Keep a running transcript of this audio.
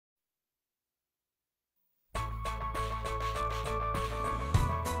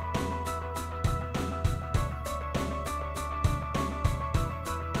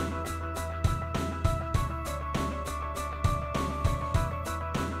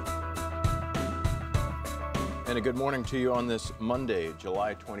And a good morning to you on this Monday,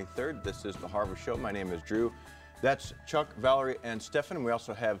 July 23rd. This is The Harvest Show. My name is Drew. That's Chuck, Valerie, and Stefan. We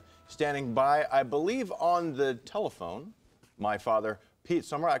also have standing by, I believe on the telephone, my father, Pete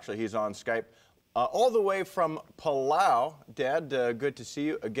Summer. Actually, he's on Skype all the way from Palau. Dad, good to see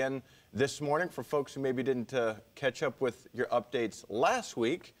you again this morning. For folks who maybe didn't catch up with your updates last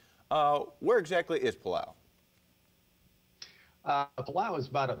week, where exactly is Palau? Palau is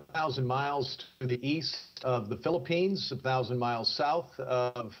about 1,000 miles to the east of the Philippines, 1,000 miles south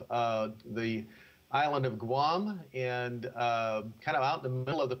of the island of Guam, and kind of out in the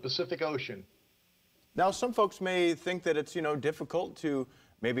middle of the Pacific Ocean. Now, some folks may think that it's, difficult to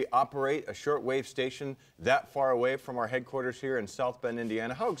maybe operate a shortwave station that far away from our headquarters here in South Bend,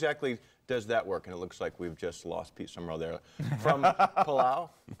 Indiana. How exactly does that work? And it looks like we've just lost Pete Summerall there from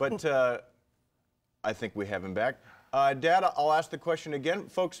Palau, but I think we have him back. Dad, I'll ask the question again.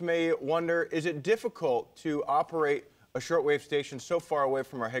 Folks may wonder, is it difficult to operate a shortwave station so far away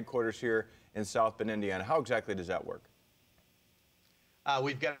from our headquarters here in South Bend, Indiana? How exactly does that work?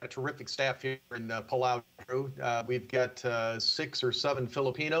 We've got a terrific staff here in Palau. We've got 6 or 7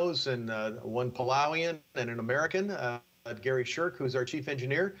 Filipinos and 1 Palauian and an American, Gary Shirk, who's our chief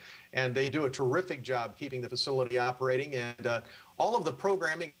engineer, and they do a terrific job keeping the facility operating. And all of the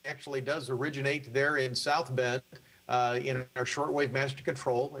programming actually does originate there in South Bend. In our shortwave master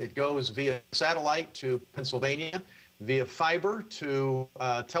control. It goes via satellite to Pennsylvania, via fiber to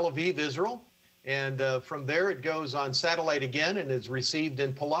Tel Aviv, Israel, and from there it goes on satellite again and is received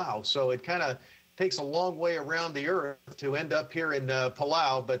in Palau. So it kind of takes a long way around the earth to end up here in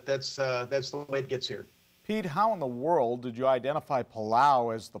Palau, but that's the way it gets here. Pete, how in the world did you identify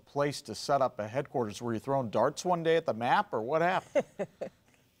Palau as the place to set up a headquarters? Were you throwing darts one day at the map, or what happened?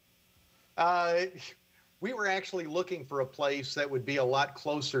 We were actually looking for a place that would be a lot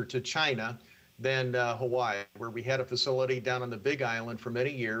closer to China than Hawaii, where we had a facility down on the Big Island for many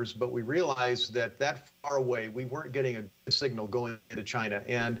years, but we realized that far away, we weren't getting a good signal going into China.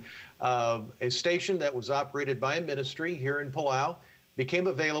 And a station that was operated by a ministry here in Palau became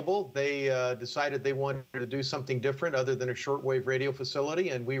available. They decided they wanted to do something different other than a shortwave radio facility,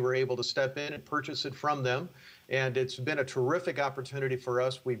 and we were able to step in and purchase it from them. And it's been a terrific opportunity for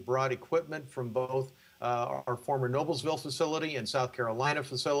us. We've brought equipment from both our former Noblesville facility and South Carolina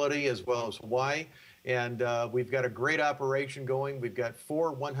facility, as well as Hawaii. And we've got a great operation going. We've got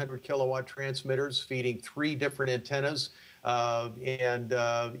 4 100-kilowatt transmitters feeding 3 different antennas.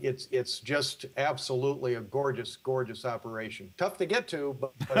 It's just absolutely a gorgeous, gorgeous operation. Tough to get to,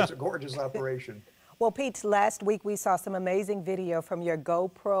 but it's a gorgeous operation. Well, Pete, last week we saw some amazing video from your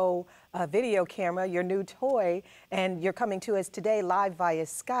GoPro video camera, your new toy, and you're coming to us today live via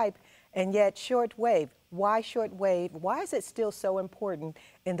Skype. And yet, shortwave. Why shortwave? Why is it still so important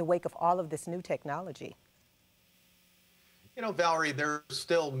in the wake of all of this new technology? You know, Valerie, there's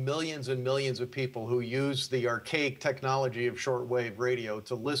still millions and millions of people who use the archaic technology of shortwave radio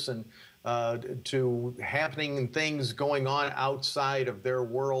to listen to happening and things going on outside of their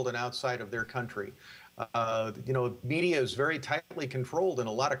world and outside of their country. Media is very tightly controlled in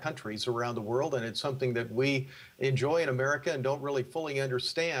a lot of countries around the world, and it's something that we enjoy in America and don't really fully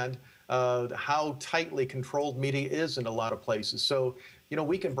understand how tightly controlled media is in a lot of places. So,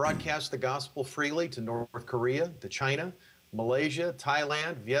 we can broadcast the gospel freely to North Korea, to China, Malaysia,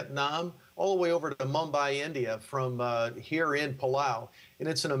 Thailand, Vietnam, all the way over to Mumbai, India, from here in Palau. And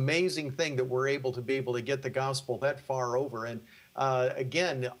it's an amazing thing that we're able to get the gospel that far over. And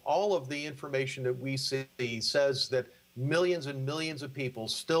again, all of the information that we see says that millions and millions of people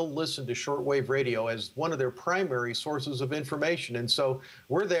still listen to shortwave radio as one of their primary sources of information. And so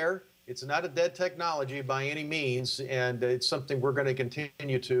we're there. It's not a dead technology by any means, and it's something we're going to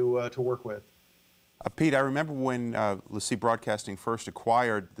continue to work with. Pete, I remember when LeSea Broadcasting first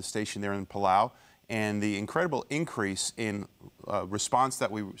acquired the station there in Palau, and the incredible increase in response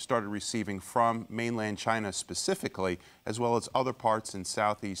that we started receiving from mainland China specifically, as well as other parts in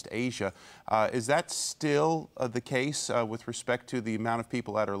Southeast Asia. Is that still the case with respect to the amount of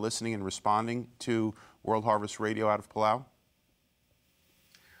people that are listening and responding to World Harvest Radio out of Palau?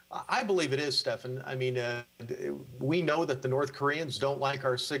 I believe it is, Stefan. I mean, we know that the North Koreans don't like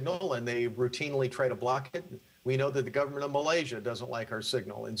our signal, and they routinely try to block it. We know that the government of Malaysia doesn't like our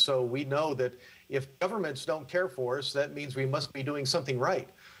signal. And so we know that if governments don't care for us, that means we must be doing something right.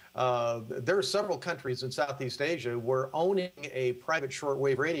 There are several countries in Southeast Asia where owning a private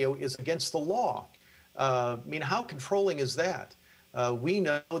shortwave radio is against the law. I mean, how controlling is that? We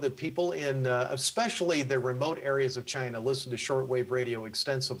know that people in, especially the remote areas of China, listen to shortwave radio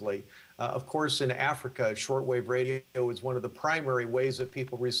extensively. Of course, in Africa, shortwave radio is one of the primary ways that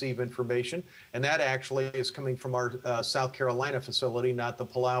people receive information, and that actually is coming from our South Carolina facility, not the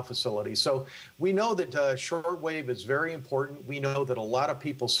Palau facility. So we know that shortwave is very important. We know that a lot of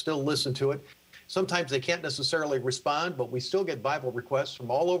people still listen to it. Sometimes they can't necessarily respond, but we still get Bible requests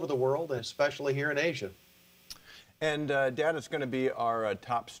from all over the world, and especially here in Asia. And Dad, it's going to be our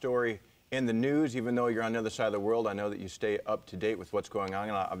top story in the news. Even though you're on the other side of the world, I know that you stay up to date with what's going on.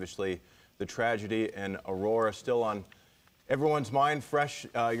 And obviously, the tragedy in Aurora still on everyone's mind, fresh.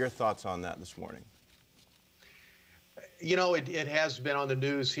 Your thoughts on that this morning? You know, it has been on the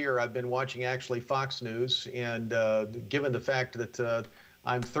news here. I've been watching actually Fox News, and given the fact that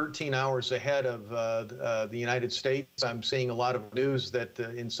I'm 13 hours ahead of the United States, I'm seeing a lot of news that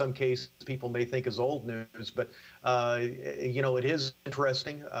in some cases people may think is old news, but you know, it is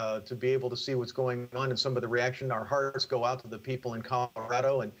interesting to be able to see what's going on and some of the reaction. Our hearts go out to the people in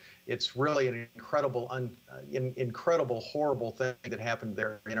Colorado, and it's really an incredible, horrible thing that happened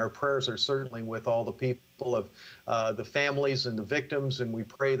there. And our prayers are certainly with all the people of the families and the victims, and we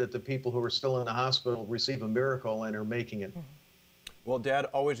pray that the people who are still in the hospital receive a miracle and are making it. Well, Dad,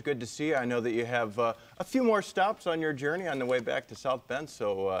 always good to see you. I know that you have a few more stops on your journey on the way back to South Bend,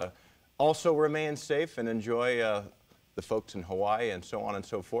 so also remain safe and enjoy the folks in Hawaii and so on and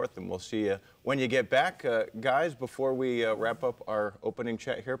so forth. And we'll see you when you get back. Guys, before we wrap up our opening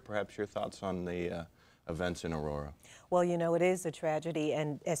chat here, perhaps your thoughts on the events in Aurora. Well, you know, it is a tragedy,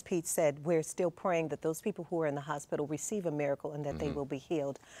 and as Pete said, we're still praying that those people who are in the hospital receive a miracle and that they will be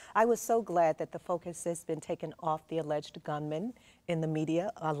healed. I was so glad that the focus has been taken off the alleged gunman in the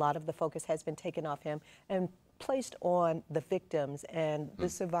media. A lot of the focus has been taken off him and placed on the victims and the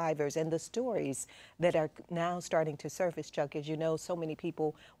survivors and the stories that are now starting to surface, Chuck. As you know, so many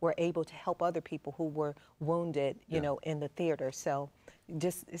people were able to help other people who were wounded, you know, in the theater. So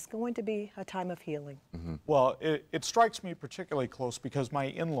just, it's going to be a time of healing. Well, it strikes me particularly close because my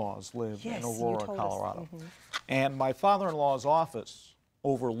in-laws live in Aurora, Colorado. And my father-in-law's office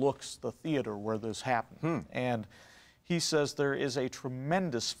overlooks the theater where this happened. And he says there is a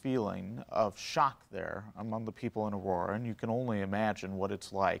tremendous feeling of shock there among the people in Aurora, and you can only imagine what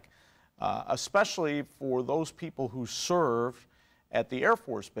it's like, especially for those people who served at the Air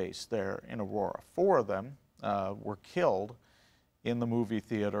Force Base there in Aurora. 4 of them were killed in the movie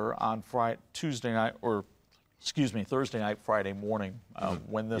theater on Thursday night, Friday morning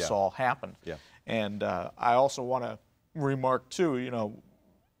when this all happened. And I also want to remark too, you know,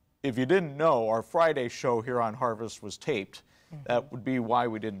 if you didn't know, our Friday show here on Harvest was taped. That would be why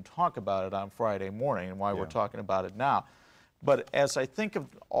we didn't talk about it on Friday morning and why we're talking about it now. But as I think of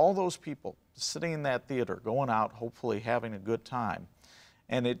all those people sitting in that theater, going out, hopefully having a good time,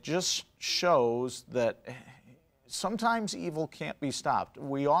 and it just shows that sometimes evil can't be stopped.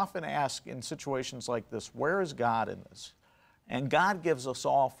 We often ask in situations like this, where is God in this? And God gives us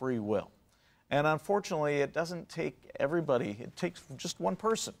all free will. And unfortunately, it doesn't take everybody, it takes just one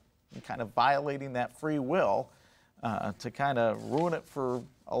person kind of violating that free will to kind of ruin it for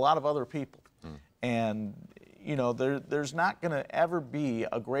a lot of other people. And, you know, there's not going to ever be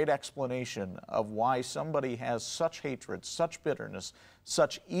a great explanation of why somebody has such hatred, such bitterness,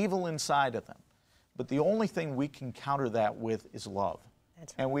 such evil inside of them. But the only thing we can counter that with is love.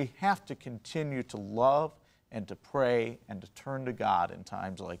 That's right. And we have to continue to love and to pray and to turn to God in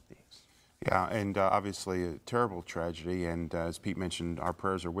times like these. Yeah, and obviously a terrible tragedy, and as Pete mentioned, our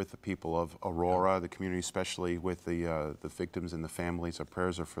prayers are with the people of Aurora, the community, especially with the victims and the families. Our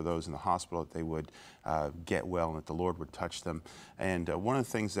prayers are for those in the hospital, that they would get well and that the Lord would touch them. And one of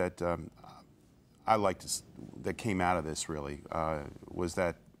the things that I liked that came out of this really was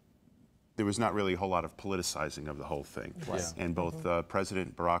that there was not really a whole lot of politicizing of the whole thing. Right. And both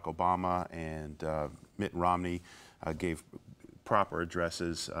President Barack Obama and Mitt Romney gave proper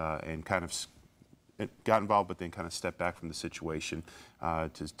addresses and kind of got involved, but then kind of stepped back from the situation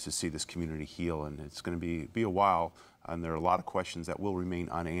to see this community heal. And it's going to be a while, and there are a lot of questions that will remain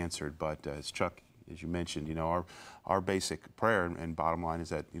unanswered. But as Chuck, as you mentioned, you know, our basic prayer and bottom line is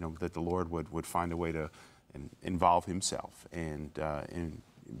that, you know, that the Lord would find a way to involve Himself and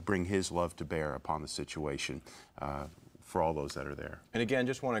bring His love to bear upon the situation for all those that are there. And again,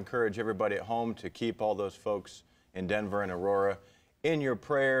 just want to encourage everybody at home to keep all those folks in Denver and Aurora in your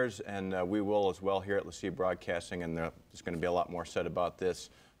prayers, and we will as well here at LaCie Broadcasting, and there's going to be a lot more said about this.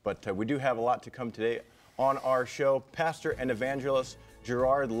 But we do have a lot to come today on our show. Pastor and evangelist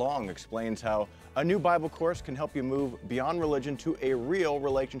Gerard Long explains how a new Bible course can help you move beyond religion to a real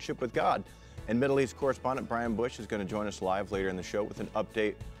relationship with God. And Middle East correspondent Brian Bush is going to join us live later in the show with an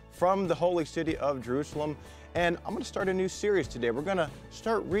update from the holy city of Jerusalem. And I'm going to start a new series today. We're going to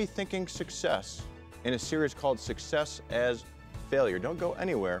start rethinking success in a series called Success as Failure. Don't go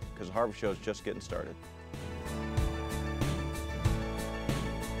anywhere, because the Harvest Show is just getting started.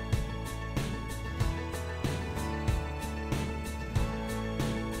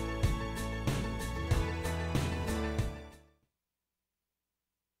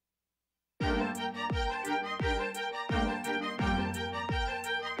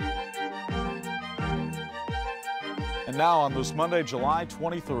 And now on this Monday, July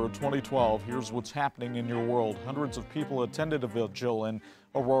 23rd, 2012, here's what's happening in your world. Hundreds of people attended a vigil in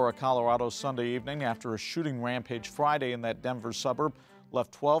Aurora, Colorado Sunday evening after a shooting rampage Friday in that Denver suburb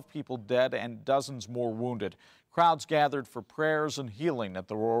left 12 people dead and dozens more wounded. Crowds gathered for prayers and healing at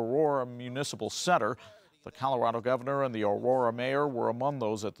the Aurora Municipal Center. The Colorado governor and the Aurora mayor were among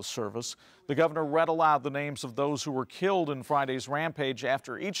those at the service. The governor read aloud the names of those who were killed in Friday's rampage.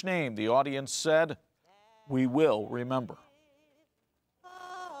 After each name, the audience said, "We will remember."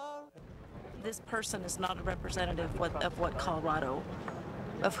 This person is not a representative of what Colorado,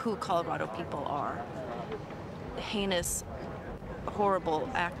 of who Colorado people are. The heinous, horrible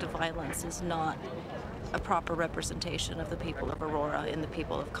act of violence is not a proper representation of the people of Aurora and the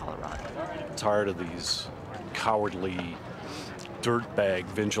people of Colorado. Tired of these cowardly dirtbag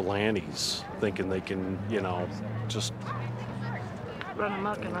vigilantes thinking they can, just Run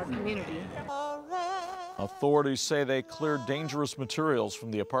amok in our community. Authorities say they cleared dangerous materials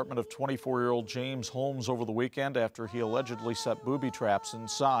from the apartment of 24-year-old James Holmes over the weekend after he allegedly set booby traps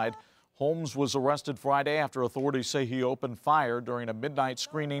inside. Holmes was arrested Friday after authorities say he opened fire during a midnight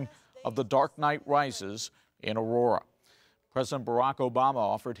screening of The Dark Knight Rises in Aurora. President Barack Obama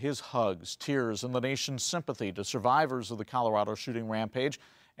offered his hugs, tears, and the nation's sympathy to survivors of the Colorado shooting rampage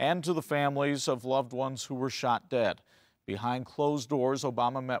and to the families of loved ones who were shot dead. Behind closed doors,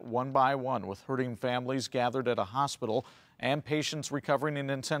 Obama met one by one with hurting families gathered at a hospital and patients recovering in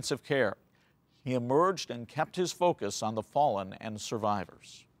intensive care. He emerged and kept his focus on the fallen and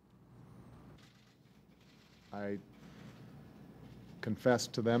survivors. I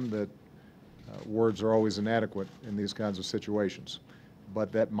confessed to them that words are always inadequate in these kinds of situations,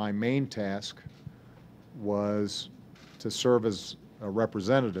 but that my main task was to serve as a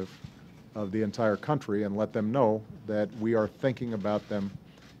representative of the entire country and let them know that we are thinking about them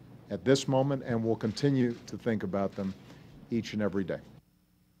at this moment and will continue to think about them each and every day.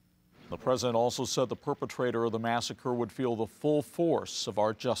 The president also said the perpetrator of the massacre would feel the full force of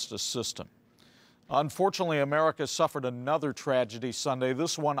our justice system. Unfortunately, America suffered another tragedy Sunday,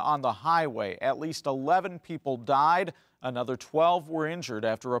 this one on the highway. At least 11 people died, another 12 were injured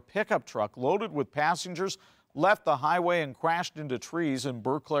after a pickup truck loaded with passengers left the highway and crashed into trees in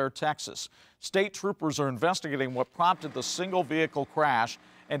Berkeley, Texas. State troopers are investigating what prompted the single vehicle crash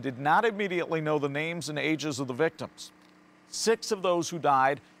and did not immediately know the names and ages of the victims. 6 of those who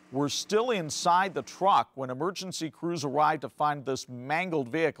died were still inside the truck when emergency crews arrived to find this mangled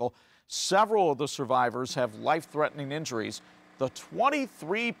vehicle. Several of the survivors have life-threatening injuries. The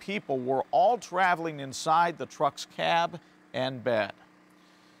 23 people were all traveling inside the truck's cab and bed.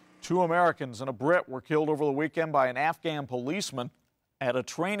 2 Americans and a Brit were killed over the weekend by an Afghan policeman at a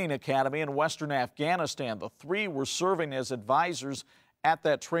training academy in western Afghanistan. The 3 were serving as advisors at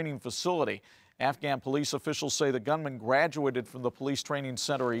that training facility. Afghan police officials say the gunman graduated from the police training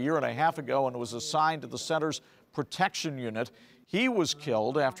center a year and a half ago and was assigned to the center's protection unit. He was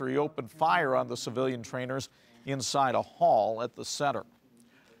killed after he opened fire on the civilian trainers inside a hall at the center.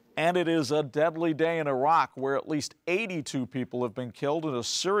 And it is a deadly day in Iraq, where at least 82 people have been killed in a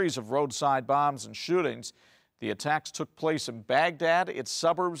series of roadside bombs and shootings. The attacks took place in Baghdad, its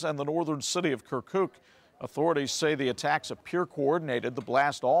suburbs, and the northern city of Kirkuk. Authorities say the attacks appear coordinated. The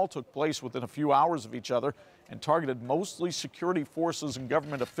blasts all took place within a few hours of each other and targeted mostly security forces and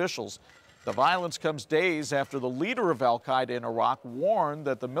government officials. The violence comes days after the leader of al-Qaeda in Iraq warned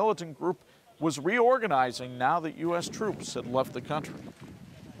that the militant group was reorganizing now that U.S. troops had left the country.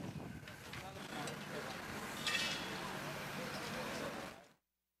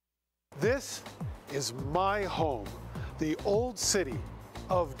 This is my home, the old city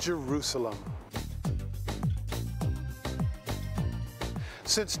of Jerusalem.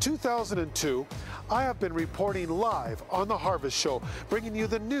 Since 2002, I have been reporting live on The Harvest Show, bringing you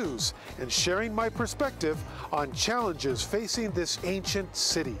the news and sharing my perspective on challenges facing this ancient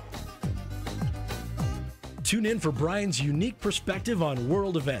city. Tune in for Brian's unique perspective on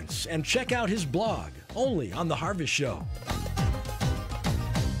world events and check out his blog, only on The Harvest Show.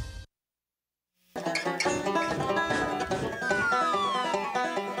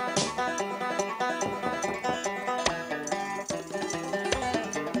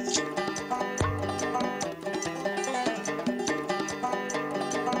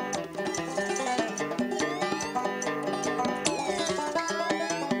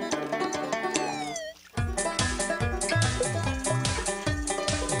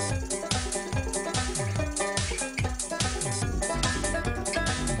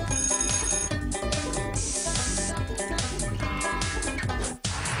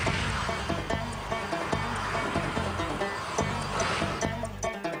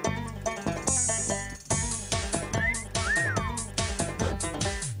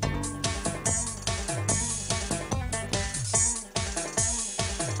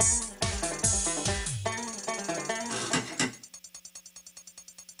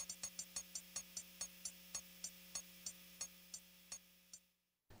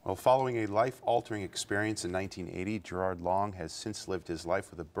 Well, following a life-altering experience in 1980, Gerard Long has since lived his life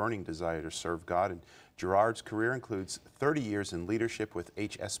with a burning desire to serve God. And Gerard's career includes 30 years in leadership with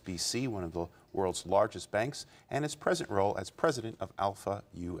HSBC, one of the world's largest banks, and his present role as president of Alpha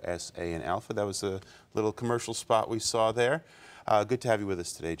USA. And Alpha, that was a little commercial spot we saw there. Good to have you with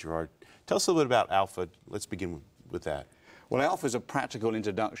us today, Gerard. Tell us a little bit about Alpha. Let's begin with that. Well, Alpha is a practical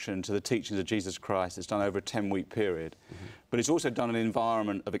introduction to the teachings of Jesus Christ. It's done over a 10-week period. But it's also done in an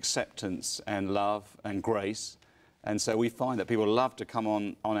environment of acceptance and love and grace. And so we find that people love to come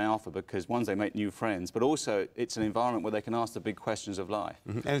on Alpha because, one, they make new friends, but also it's an environment where they can ask the big questions of life.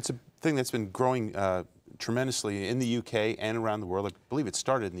 And it's a thing that's been growing tremendously in the UK and around the world. I believe it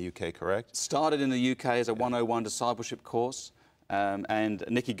started in the UK, correct? Started in the UK as a 101 discipleship course. And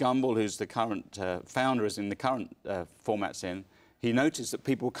Nicky Gumbel, who's the current founder, is in the current format it's in, he noticed that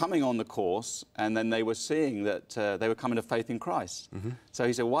people were coming on the course and then they were seeing that they were coming to faith in Christ. So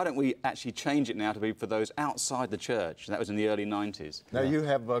he said, why don't we actually change it now to be for those outside the church? And that was in the early 90s. Now you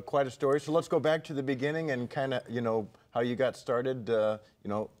have quite a story, so let's go back to the beginning and kind of, you know, how you got started, you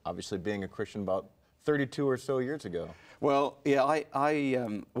know, obviously being a Christian about 32 or so years ago. Well, yeah,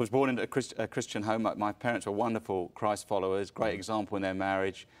 I was born into a Christian home. My parents were wonderful Christ followers, great example in their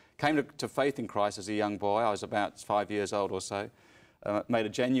marriage. Came to faith in Christ as a young boy. I was about 5 years old or so. Made a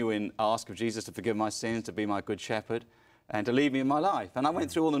genuine ask of Jesus to forgive my sins, to be my good shepherd, and to lead me in my life. And I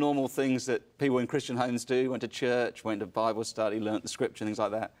went through all the normal things that people in Christian homes do. Went to church, went to Bible study, learnt the scripture, things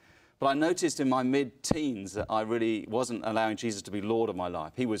like that. But I noticed in my mid-teens that I really wasn't allowing Jesus to be Lord of my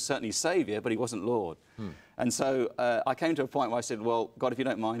life. He was certainly Saviour, but he wasn't Lord. And so I came to a point where I said, well, God, if you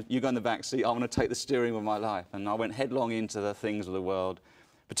don't mind, you go in the back seat. I want to take the steering of my life. And I went headlong into the things of the world.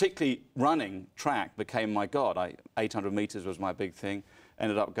 Particularly running, track became my God. 800 metres was my big thing.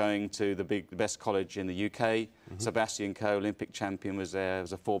 Ended up going to the best college in the UK. Sebastian Coe, Olympic champion, was there. There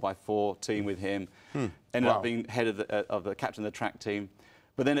was a 4x4 team with him. Ended up being head of the captain of the track team.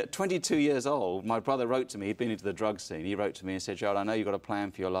 But then at 22 years old, my brother wrote to me. He'd been into the drug scene. He wrote to me and said, Gerard, I know you've got a plan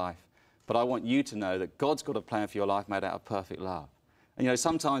for your life, but I want you to know that God's got a plan for your life made out of perfect love. And, you know,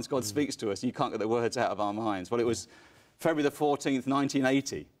 sometimes God speaks to us and you can't get the words out of our minds. Well, it was February the 14th,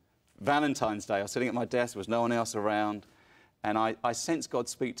 1980, Valentine's Day. I was sitting at my desk. There was no one else around. And I sensed God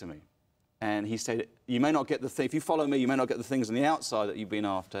speak to me. And he said, you may not get the thing, if you follow me, you may not get the things on the outside that you've been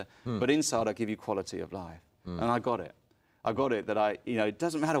after, but inside I'll give you quality of life. And I got it. I got it that you know, it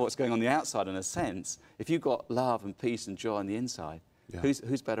doesn't matter what's going on the outside in a sense. If you've got love and peace and joy on the inside,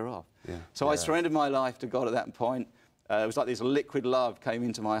 who's better off? So I surrendered my life to God at that point. It was like this liquid love came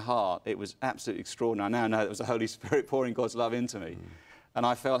into my heart. It was absolutely extraordinary. I now know it was the Holy Spirit pouring God's love into me. And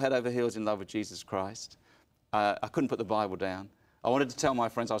I fell head over heels in love with Jesus Christ. I couldn't put the Bible down. I wanted to tell my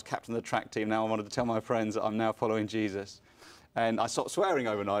friends I was captain of the track team. Now I wanted to tell my friends that I'm now following Jesus. And I stopped swearing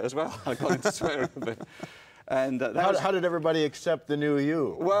overnight as well. I got into swearing a bit. And how did everybody accept the new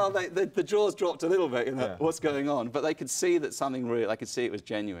you? Well, the jaws dropped a little bit, you know, what's going on. But they could see that something real, they could see it was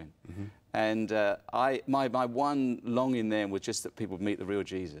genuine. And my one longing then was just that people would meet the real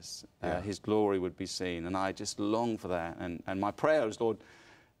Jesus. His glory would be seen. And I just longed for that. And my prayer was, Lord,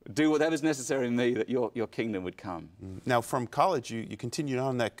 do whatever's necessary in me that your kingdom would come. Now, from college, you continued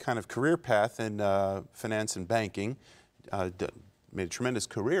on that kind of career path in finance and banking, made a tremendous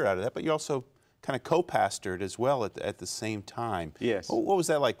career out of that, but you also kind of co-pastored as well at the same time. Yes. What was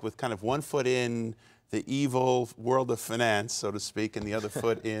that like, with kind of one foot in the evil world of finance, so to speak, and the other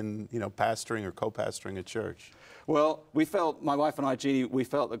foot in, you know, pastoring or co-pastoring a church? Well, we felt, my wife and I, Jeannie, we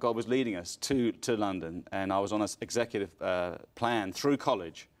felt that God was leading us to London, and I was on an executive plan through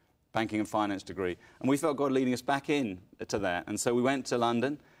college, banking and finance degree, and we felt God leading us back in to that. And so we went to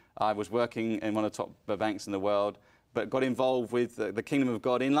London. I was working in one of the top banks in the world, but got involved with the Kingdom of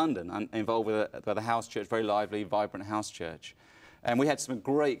God in London, and involved with a house church, very lively, vibrant house church. And we had some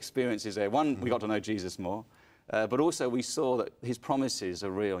great experiences there. One, we got to know Jesus more, but also we saw that his promises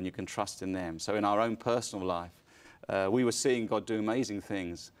are real and you can trust in them. So in our own personal life, we were seeing God do amazing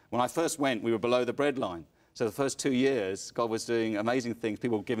things. When I first went, we were below the breadline. So the first 2 years, God was doing amazing things.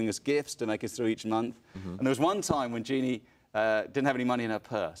 People were giving us gifts to make us through each month. And there was one time when Jeannie didn't have any money in her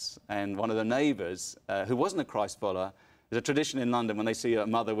purse, and one of the neighbours, who wasn't a Christ follower, there's a tradition in London when they see a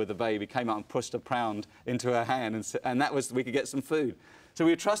mother with a baby, came out and pushed £1 into her hand, and that was, we could get some food. So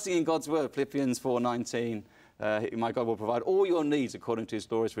we were trusting in God's word, Philippians 4:19, my God will provide all your needs according to his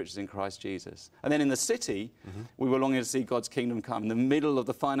glorious riches in Christ Jesus. And then in the city, we were longing to see God's kingdom come in the middle of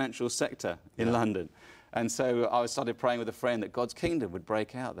the financial sector in London. And so I started praying with a friend that God's kingdom would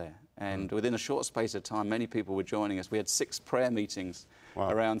break out there. And within a short space of time, many people were joining us. We had 6 prayer meetings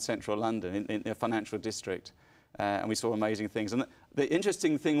around central London in a financial district. And we saw amazing things. And the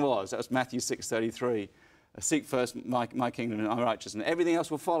interesting thing was, that was Matthew 6:33, seek first my kingdom and my righteousness, and everything else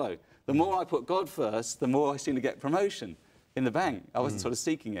will follow. The more I put God first, the more I seem to get promotion in the bank. I wasn't sort of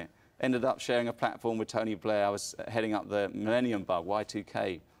seeking it. Ended up sharing a platform with Tony Blair. I was heading up the Millennium Bug,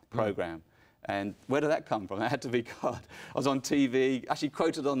 Y2K program. And where did that come from? It had to be God. I was on TV, actually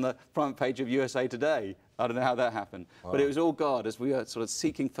quoted on the front page of USA Today. I don't know how that happened. Wow. But it was all God. As we were sort of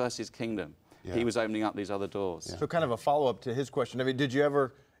seeking first his kingdom, he was opening up these other doors. So kind of a follow-up to his question. I mean, did you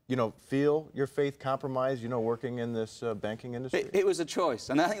ever, you know, feel your faith compromised, you know, working in this banking industry? It was a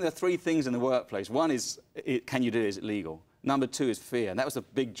choice. And I think there are three things in the workplace. One is, can you do it? Is it legal? Number two is fear. And that was a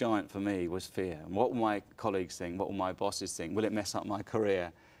big giant for me, was fear. And what will my colleagues think? What will my bosses think? Will it mess up my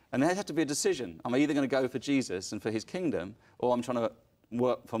career? And there had to be a decision. I'm either going to go for Jesus and for his kingdom, or I'm trying to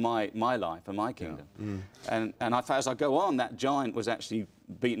work for my life and my kingdom. And I found as I go on, that giant was actually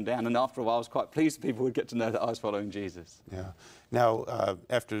beaten down. And after a while, I was quite pleased people would get to know that I was following Jesus. Yeah. Now,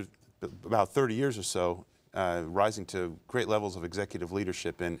 after about 30 years or so, rising to great levels of executive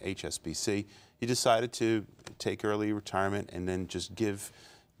leadership in HSBC, you decided to take early retirement and then just give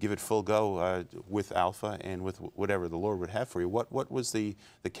it full go with Alpha and with whatever the Lord would have for you. What was the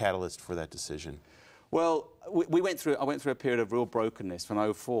catalyst for that decision? Well, I went through a period of real brokenness from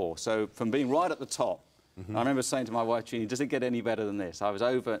 2004. So from being right at the top, I remember saying to my wife, Jeannie, does it get any better than this? I was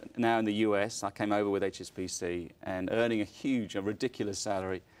over now in the US. I came over with HSBC and earning a ridiculous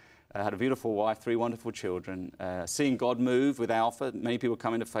salary. I had a beautiful wife, 3 wonderful children, seeing God move with Alpha, many people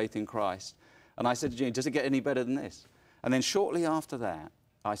coming to faith in Christ. And I said to Jeannie, does it get any better than this? And then shortly after that,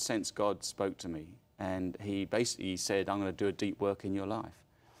 I sensed God spoke to me, and he basically said, I'm going to do a deep work in your life.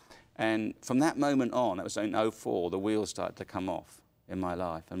 And from that moment on, that was in 2004, the wheels started to come off in my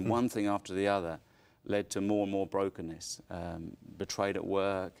life. And one thing after the other led to more and more brokenness. Betrayed at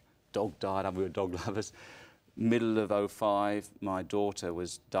work, dog died, we were dog lovers. Middle of 2005, my daughter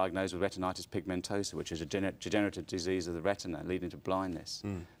was diagnosed with retinitis pigmentosa, which is a degenerative disease of the retina leading to blindness.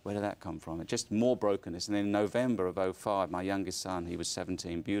 Where did that come from? Just more brokenness. And then in November of 2005, my youngest son, he was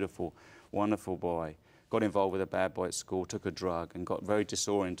 17, beautiful, wonderful boy, got involved with a bad boy at school, took a drug, and got very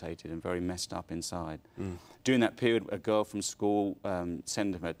disorientated and very messed up inside. During that period, a girl from school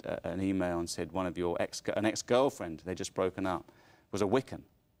sent him an email and said, an ex-girlfriend, they'd just broken up, was a Wiccan.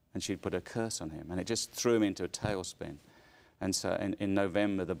 And she'd put a curse on him, and it just threw him into a tailspin. And so in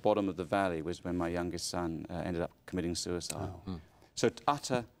November, the bottom of the valley was when my youngest son ended up committing suicide. So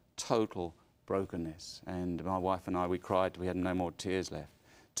utter, total brokenness. And my wife and I, we cried, we had no more tears left.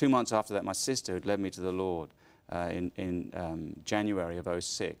 2 months after that, my sister had led me to the Lord in January of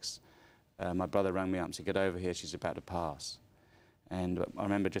 2006. My brother rang me up and said, get over here, she's about to pass. And I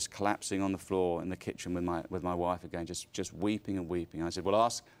remember just collapsing on the floor in the kitchen with my wife again, just weeping and weeping. I said, well,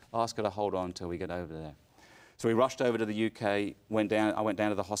 ask her to hold on until we get over there. So we rushed over to the UK, I went down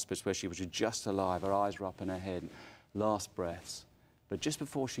to the hospice where she was just alive, her eyes were up in her head, last breaths. But just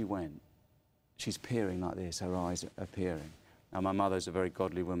before she went, she's peering like this, her eyes are peering. Now, my mother's a very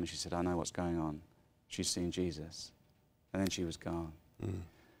godly woman. She said, I know what's going on. She's seen Jesus. And then she was gone.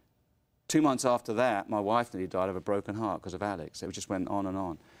 2 months after that, my wife nearly died of a broken heart because of Alex. It just went on and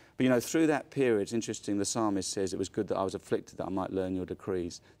on. But, you know, through that period, it's interesting, the psalmist says, it was good that I was afflicted that I might learn your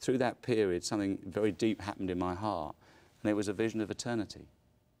decrees. Through that period, something very deep happened in my heart, and it was a vision of eternity.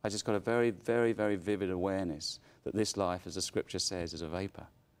 I just got a very, very, very vivid awareness that this life, as the scripture says, is a vapor.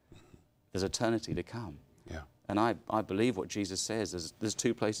 There's eternity to come. And I believe what Jesus says. There's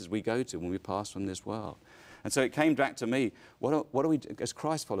 2 places we go to when we pass from this world. And so it came back to me, what are we, as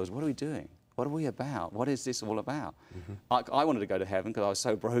Christ followers, what are we doing? What are we about? What is this all about? I wanted to go to heaven because I was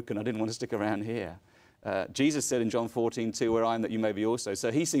so broken, I didn't want to stick around here. Jesus said in John 14:2, where I am that you may be also.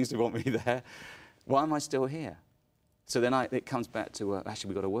 So he seems to want me there. Why am I still here? So then it comes back to, actually,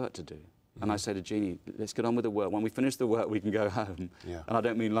 we've got a work to do. And I said to Jeannie, let's get on with the work. When we finish the work, we can go home. And I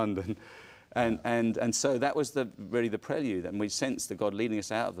don't mean London. And so that was really the prelude, and we sensed that God leading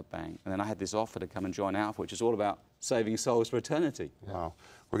us out of the bank. And then I had this offer to come and join Alpha, which is all about saving souls for eternity. Wow.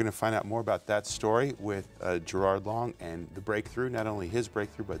 We're going to find out more about that story with Gerard Long and the breakthrough, not only his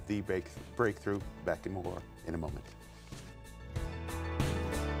breakthrough, but the breakthrough. Back in more in a moment.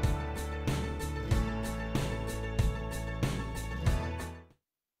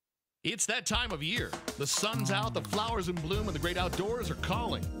 It's that time of year. The sun's out, the flowers in bloom, and the great outdoors are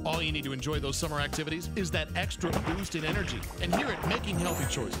calling. All you need to enjoy those summer activities is that extra boost in energy. And here at Making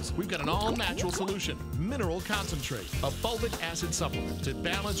Healthy Choices, we've got an all-natural solution, Mineral Concentrate, a fulvic acid supplement to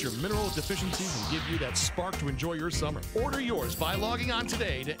balance your mineral deficiencies and give you that spark to enjoy your summer. Order yours by logging on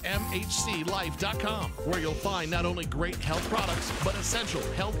today to mhclife.com, where you'll find not only great health products, but essential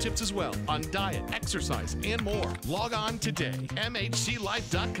health tips as well on diet, exercise, and more. Log on today,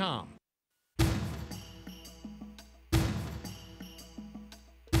 mhclife.com.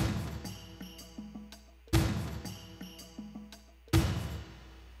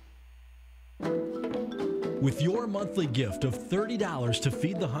 With your monthly gift of $30 to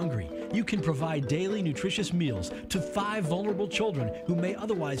Feed the Hungry, you can provide daily nutritious meals to 5 vulnerable children who may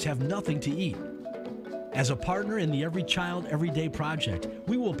otherwise have nothing to eat. As a partner in the Every Child, Every Day project,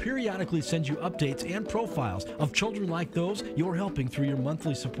 we will periodically send you updates and profiles of children like those you're helping through your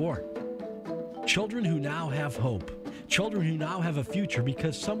monthly support. Children who now have hope. Children who now have a future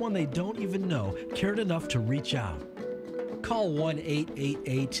because someone they don't even know cared enough to reach out. Call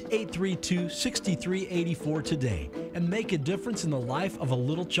 1-888-832-6384 today and make a difference in the life of a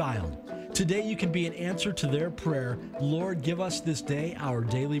little child. Today you can be an answer to their prayer, Lord, give us this day our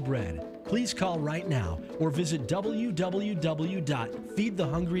daily bread. Please call right now or visit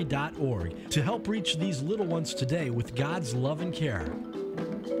www.feedthehungry.org to help reach these little ones today with God's love and care.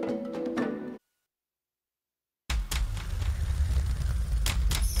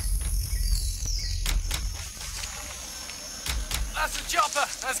 That's a chopper.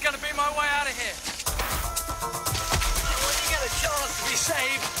 That's going to be my way out of here. When you get a chance to be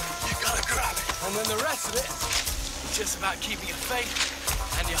saved, you've got to grab it. And then the rest of it is just about keeping your faith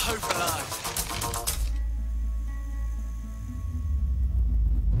and your hope alive.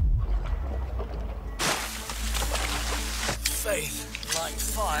 Faith, like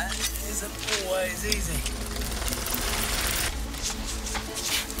fire, isn't always easy.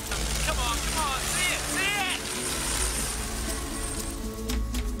 Come on, see it, see it!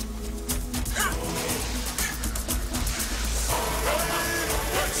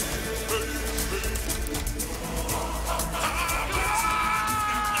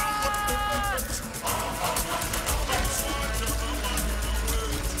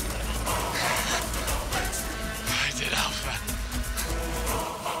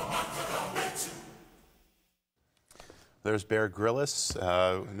 There's Bear Grylls,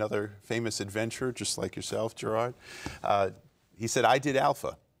 another famous adventurer, just like yourself, Gerard. He said, I did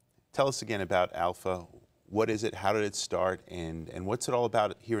Alpha. Tell us again about Alpha. What is it? How did it start? And what's it all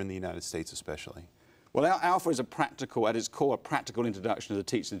about here in the United States especially? Well, Alpha is a practical, at its core, a practical introduction to the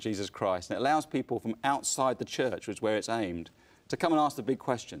teaching of Jesus Christ. And it allows people from outside the church, which is where it's aimed, to come and ask the big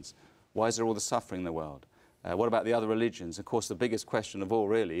questions. Why is there all the suffering in the world? What about the other religions? Of course, the biggest question of all,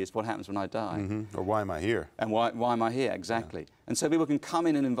 really, is what happens when I die? Mm-hmm. Or why am I here? And why am I here, exactly. Yeah. And so people can come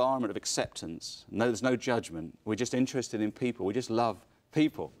in an environment of acceptance. No, there's no judgment. We're just interested in people. We just love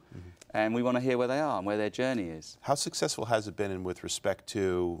people. Mm-hmm. And we want to hear where they are and where their journey is. How successful has it been with respect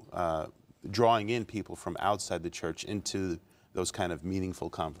to drawing in people from outside the church into those kind of meaningful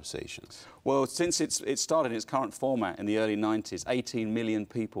conversations? Well, since it started in its current format in the early 90s, 18 million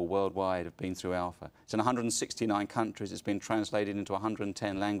people worldwide have been through Alpha. It's in 169 countries. It's been translated into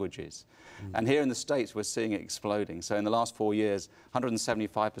 110 languages. Mm. And here in the States, we're seeing it exploding. So in the last 4 years,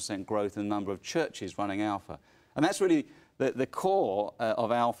 175% growth in the number of churches running Alpha. And that's really the core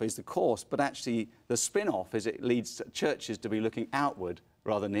of Alpha is the course, but actually the spin-off is it leads churches to be looking outward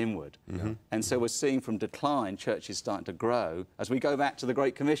rather than inward. Mm-hmm. And so we're seeing from decline churches starting to grow as we go back to the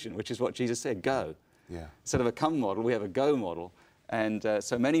Great Commission, which is what Jesus said, go. Yeah. Instead of a come model, we have a go model. And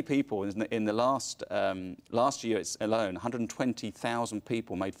so many people in the last year alone, 120,000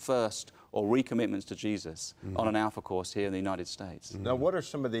 people made first or recommitments to Jesus on an Alpha course here in the United States. Now, what are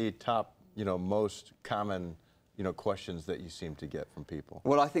some of the top, most common questions that you seem to get from people?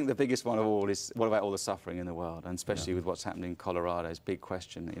 Well, I think the biggest one of all is, what about all the suffering in the world? And especially with what's happening in Colorado, it's a big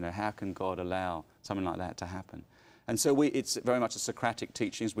question. How can God allow something like that to happen? And so it's very much a Socratic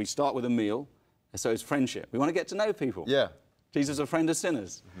teachings. We start with a meal, so it's friendship. We want to get to know people. Yeah. Jesus is a friend of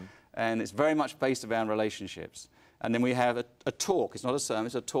sinners. Mm-hmm. And it's very much based around relationships. And then we have a talk. It's not a sermon,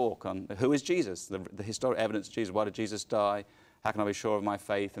 it's a talk on who is Jesus, the historic evidence of Jesus. Why did Jesus die? How can I be sure of my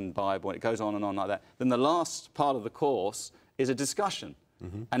faith and Bible? And it goes on and on like that. Then the last part of the course is a discussion.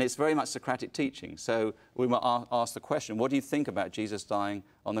 Mm-hmm. And it's very much Socratic teaching. So we might ask the question, what do you think about Jesus dying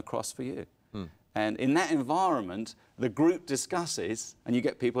on the cross for you? And in that environment, the group discusses, and you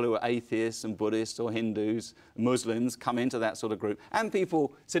get people who are atheists and Buddhists or Hindus, Muslims come into that sort of group, and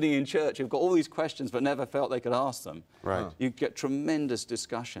people sitting in church who've got all these questions but never felt they could ask them. Right. You get tremendous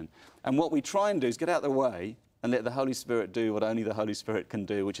discussion. And what we try and do is get out of the way and let the Holy Spirit do what only the Holy Spirit can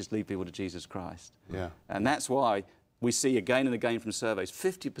do, which is lead people to Jesus Christ. Yeah. And that's why we see again and again from surveys,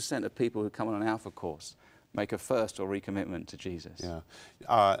 50% of people who come on an Alpha course make a first or recommitment to Jesus. Yeah.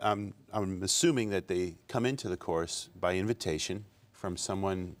 I'm assuming that they come into the course by invitation from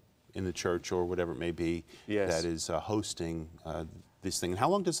someone in the church or whatever it may be that is hosting this thing. And how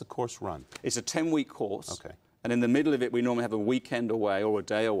long does the course run? It's a 10-week course. Okay. And in the middle of it, we normally have a weekend away or a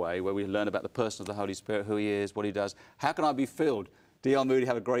day away where we learn about the person of the Holy Spirit, who he is, what he does. How can I be filled? D.L. Moody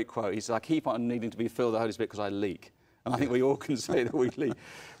had a great quote. He said, I keep on needing to be filled with the Holy Spirit because I leak. And I think we all can say that we leak.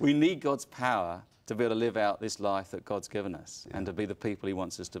 We need God's power to be able to live out this life that God's given us and to be the people he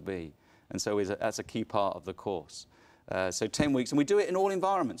wants us to be. And so that's a key part of the course. So 10 weeks, and we do it in all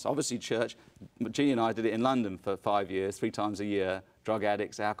environments. Obviously church, Jeannie and I did it in London for 5 years, 3 times a year. Drug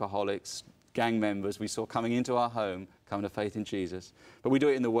addicts, alcoholics, gang members we saw coming into our home, coming to faith in Jesus. But we do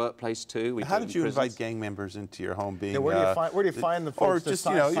it in the workplace too. How did you invite gang members into your home? Being where do you find the folks? Or just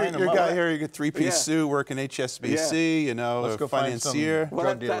your guy here, you get 3-piece suit, working HSBC, you know, let's go financier.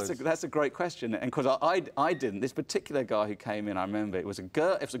 Well, that's a great question, and because I didn't. This particular guy who came in, I remember it was a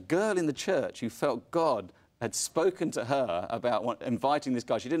girl. It was a girl in the church who felt God had spoken to her about inviting this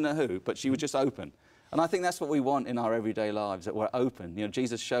guy. She didn't know who, but she was just open. And I think that's what we want in our everyday lives, that we're open. You know,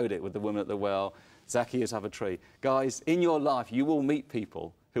 Jesus showed it with the woman at the well, Zacchaeus up a tree. Guys, in your life, you will meet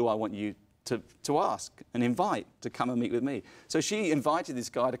people who I want you to ask and invite to come and meet with me. So she invited this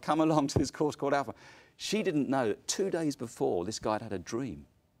guy to come along to this course called Alpha. She didn't know that 2 days before, this guy had a dream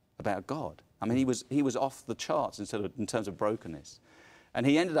about God. I mean, he was off the charts in terms of brokenness. And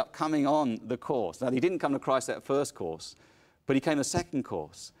he ended up coming on the course. Now, he didn't come to Christ that first course, but he came the second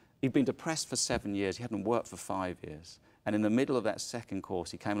course. He'd been depressed for 7 years. He hadn't worked for 5 years. And in the middle of that second course,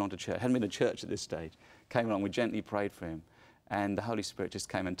 he came along to church. Hadn't been to church at this stage. Came along, we gently prayed for him. And the Holy Spirit just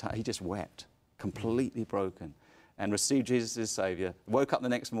came and he just wept, completely broken, and received Jesus as Saviour. Woke up the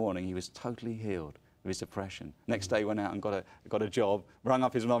next morning, he was totally healed of his depression. Next day, went out and got a job, rang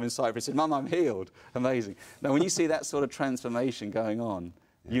up his mum in Cyprus, said, Mum, I'm healed. Amazing. Now, when you see that sort of transformation going on,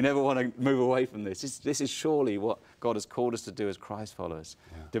 you never want to move away from this. This is surely what God has called us to do as Christ followers,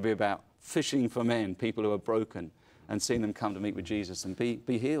 to be about fishing for men, people who are broken, and seeing them come to meet with Jesus and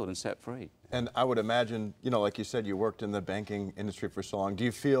be healed and set free. And I would imagine, you know, like you said, you worked in the banking industry for so long. Do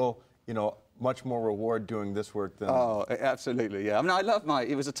you feel, you know, much more reward doing this work than... Oh, absolutely, yeah. I mean, I love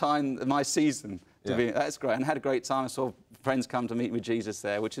it was a time, my season to be, that's great. And I had a great time. I saw friends come to meet with Jesus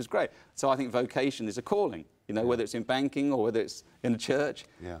there, which is great. So I think vocation is a calling, you know, whether it's in banking or whether it's in a church.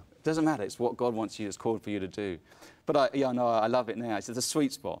 Yeah. It doesn't matter. It's what God wants you, it's called for you to do. But I love it now. It's a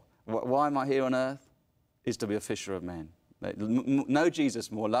sweet spot. Why am I here on earth? Is to be a fisher of men. Know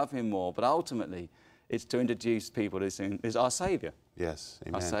Jesus more, love him more, but ultimately it's to introduce people to him as our Saviour. Yes,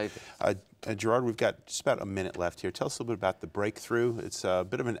 amen. Our Saviour. Gerard, we've got just about a minute left here. Tell us a little bit about the breakthrough. It's a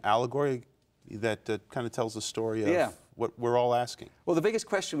bit of an allegory that kind of tells the story of what we're all asking. Well, the biggest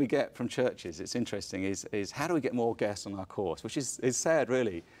question we get from churches, it's interesting, is how do we get more guests on our course? Which is sad,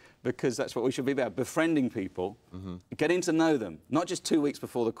 really, because that's what we should be about, befriending people, getting to know them, not just 2 weeks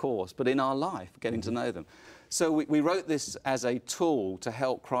before the course, but in our life, getting to know them. So we wrote this as a tool to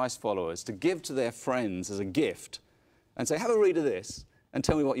help Christ followers to give to their friends as a gift and say, have a read of this and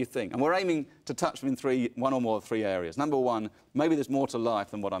tell me what you think. And we're aiming to touch them in one or more of 3 areas. Number one, maybe there's more to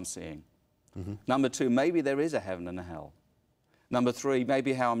life than what I'm seeing. Number two, maybe there is a heaven and a hell. Number three,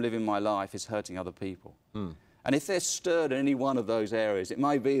 maybe how I'm living my life is hurting other people. And if they're stirred in any one of those areas, it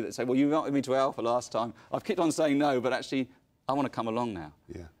may be that say, well, you invited me to Alpha last time. I've kept on saying no, but actually, I want to come along now.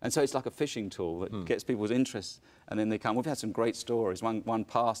 And so it's like a fishing tool that gets people's interest, and then they come. We've had some great stories. One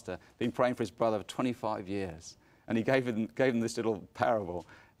pastor been praying for his brother for 25 years, and he gave him this little parable,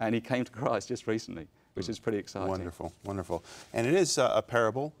 and he came to Christ just recently, which is pretty exciting. Wonderful, wonderful. And it is a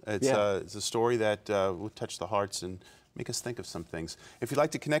parable. It's a story that will touch the hearts and make us think of some things. If you'd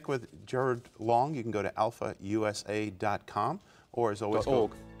like to connect with Gerard Long, you can go to alphausa.com, or as always,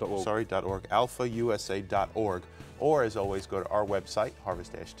 .org, alphausa.org, or as always, go to our website,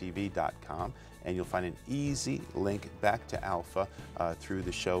 harvest-tv.com, and you'll find an easy link back to Alpha through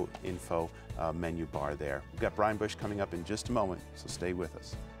the show info menu bar there. We've got Brian Bush coming up in just a moment, so stay with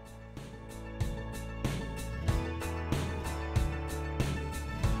us.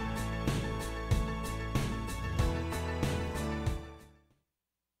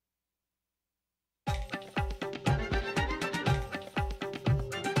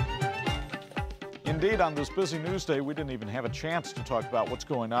 indeed, on this busy news day, we didn't even have a chance to talk about what's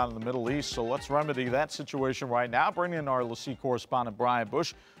going on in the Middle East, so let's remedy that situation right now. Bring in our LaCie correspondent, Brian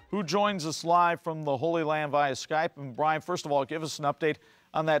Bush, who joins us live from the Holy Land via Skype. And Brian, first of all, give us an update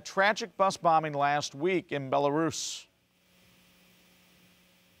on that tragic bus bombing last week in Belarus.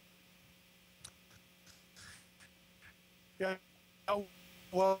 Yeah,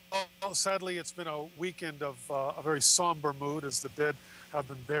 well, sadly, it's been a weekend of a very somber mood as the dead have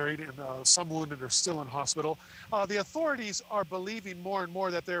been buried and some wounded are still in hospital. The authorities are believing more and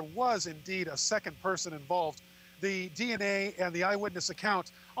more that there was indeed a second person involved. The DNA and the eyewitness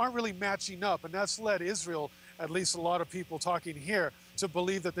account aren't really matching up, and that's led Israel, at least a lot of people talking here, to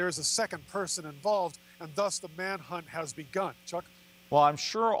believe that there is a second person involved, and thus the manhunt has begun. Chuck? Well, I'm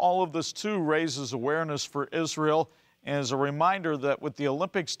sure all of this, too, raises awareness for Israel, and as a reminder that with the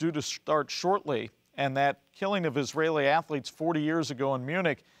Olympics due to start shortly, and that killing of Israeli athletes 40 years ago in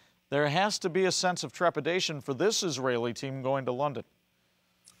Munich, there has to be a sense of trepidation for this Israeli team going to London.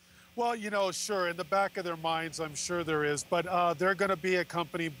 Well, you know, sure, in the back of their minds, I'm sure there is, but they're going to be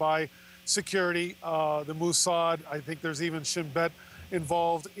accompanied by security, the Mossad. I think there's even Shin Bet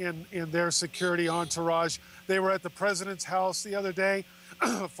involved in their security entourage. They were at the president's house the other day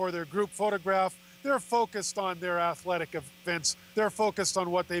for their group photograph. They're focused on their athletic events. They're focused on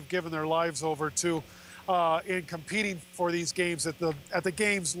what they've given their lives over to in competing for these games at the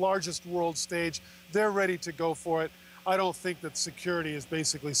game's largest world stage. They're ready to go for it. I don't think that security is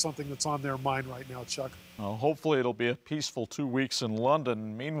basically something that's on their mind right now, Chuck. Well, hopefully it'll be a peaceful 2 weeks in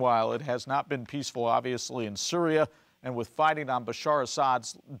London. Meanwhile, it has not been peaceful, obviously, in Syria. And with fighting on Bashar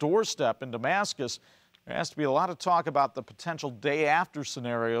Assad's doorstep in Damascus, there has to be a lot of talk about the potential day-after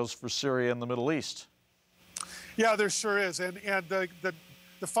scenarios for Syria and the Middle East. Yeah, there sure is. And the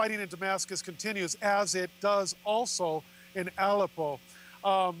fighting in Damascus continues, as it does also in Aleppo.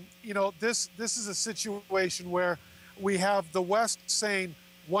 You know, this is a situation where we have the West saying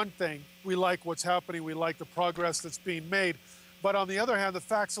one thing: we like what's happening, we like the progress that's being made. But on the other hand, the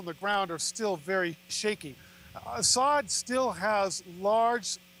facts on the ground are still very shaky. Assad still has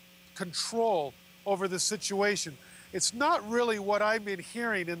large control over the situation. It's not really what I've been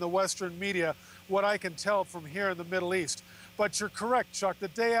hearing in the Western media, what I can tell from here in the Middle East. But you're correct, Chuck. The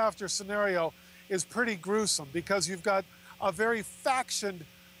day after scenario is pretty gruesome because you've got a very factioned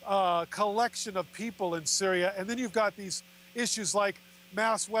collection of people in Syria, and then you've got these issues like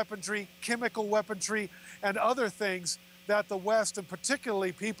mass weaponry, chemical weaponry, and other things that the West, and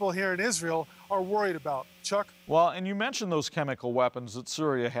particularly people here in Israel, are worried about. Chuck? Well, and you mentioned those chemical weapons that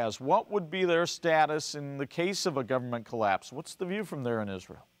Syria has. What would be their status in the case of a government collapse? What's the view from there in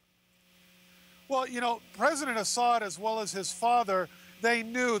Israel? Well, you know, President Assad, as well as his father, they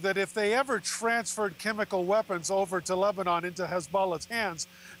knew that if they ever transferred chemical weapons over to Lebanon into Hezbollah's hands,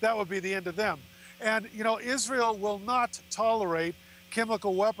 that would be the end of them. And, you know, Israel will not tolerate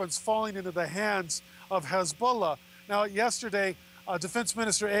chemical weapons falling into the hands of Hezbollah. Now, yesterday, Defense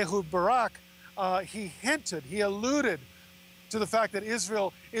Minister Ehud Barak, he alluded to the fact that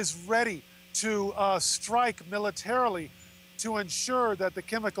Israel is ready to strike militarily to ensure that the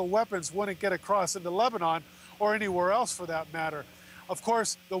chemical weapons wouldn't get across into Lebanon or anywhere else for that matter. Of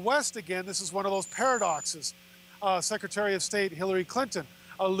course, the West, again, this is one of those paradoxes. Secretary of State Hillary Clinton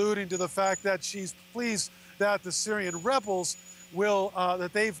alluding to the fact that she's pleased that the Syrian rebels will,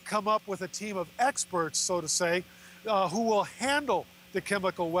 that they've come up with a team of experts, so to say, who will handle the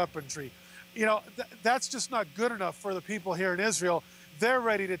chemical weaponry. You know, that's just not good enough for the people here in Israel. They're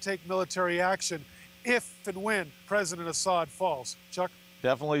ready to take military action if and when President Assad falls. Chuck?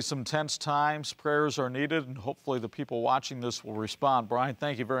 Definitely some tense times. Prayers are needed, and hopefully the people watching this will respond. Brian,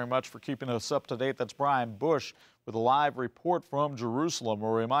 thank you very much for keeping us up to date. That's Brian Bush with a live report from Jerusalem.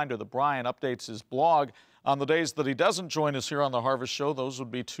 A reminder that Brian updates his blog on the days that he doesn't join us here on The Harvest Show. Those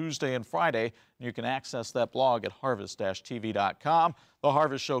would be Tuesday and Friday. You can access that blog at harvest-tv.com. The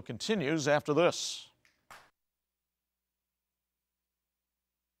Harvest Show continues after this.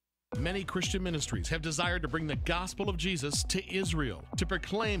 Many Christian ministries have desired to bring the gospel of Jesus to Israel, to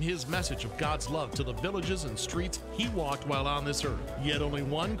proclaim his message of God's love to the villages and streets he walked while on this earth. Yet only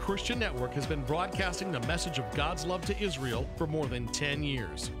one Christian network has been broadcasting the message of God's love to Israel for more than 10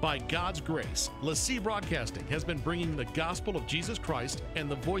 years. By God's grace, LaCie Broadcasting has been bringing the gospel of Jesus Christ and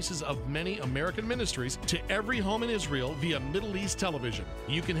the voices of many American ministries to every home in Israel via Middle East television.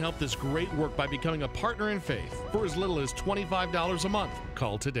 You can help this great work by becoming a partner in faith for as little as $25 a month.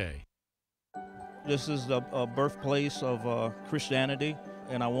 Call today. This is the birthplace of Christianity,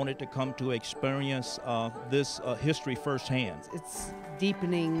 and I wanted to come to experience this history firsthand. It's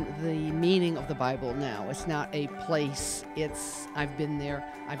deepening the meaning of the Bible now. It's not a place, I've been there,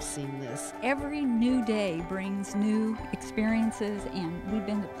 I've seen this. Every new day brings new experiences, and we've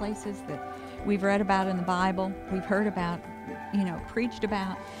been to places that we've read about in the Bible, we've heard about, preached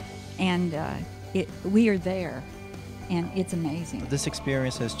about, and we are there, and it's amazing. This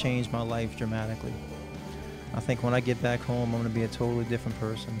experience has changed my life dramatically. I think when I get back home, I'm going to be a totally different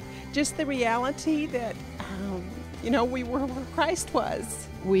person. Just the reality that, we were where Christ was.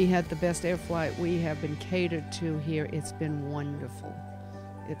 We had the best air flight. We have been catered to here. It's been wonderful.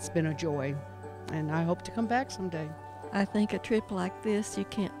 It's been a joy, and I hope to come back someday. I think a trip like this you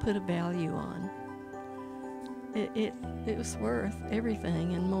can't put a value on. It was worth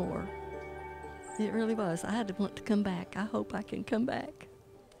everything and more. It really was. I had to want to come back. I hope I can come back.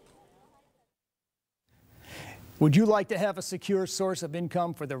 Would you like to have a secure source of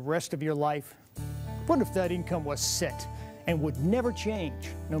income for the rest of your life? What if that income was set and would never change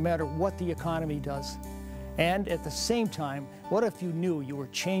no matter what the economy does? And at the same time, what if you knew you were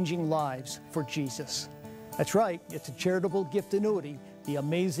changing lives for Jesus? That's right, it's a charitable gift annuity, the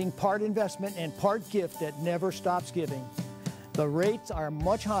amazing part investment and part gift that never stops giving. The rates are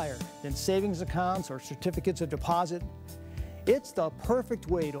much higher than savings accounts or certificates of deposit. It's the perfect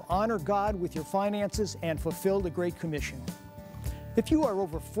way to honor God with your finances and fulfill the Great Commission. If you are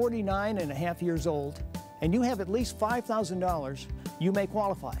over 49 and a half years old and you have at least $5,000, you may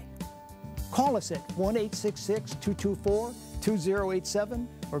qualify. Call us at 1-866-224-2087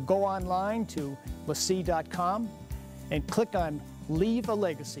 or go online to lessee.com and click on Leave a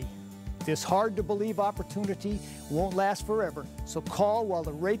Legacy. This hard-to-believe opportunity won't last forever, so call while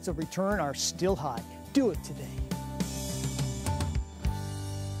the rates of return are still high. Do it today.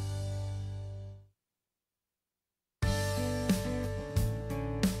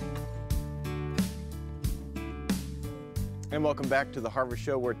 And welcome back to the Harvest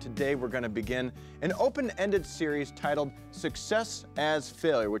Show, where today we're going to begin an open-ended series titled Success as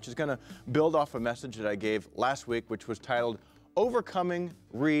Failure, which is going to build off a message that I gave last week, which was titled Overcoming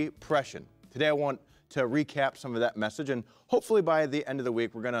Repression. Today I want to recap some of that message, and hopefully by the end of the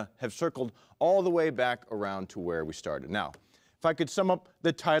week we're going to have circled all the way back around to where we started. Now, if I could sum up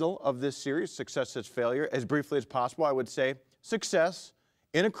the title of this series, Success as Failure, as briefly as possible, I would say success,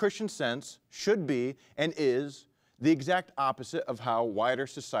 in a Christian sense, should be and is the exact opposite of how wider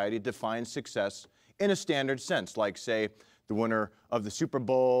society defines success in a standard sense, like, say, the winner of the Super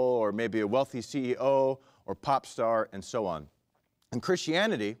Bowl, or maybe a wealthy CEO, or pop star, and so on. In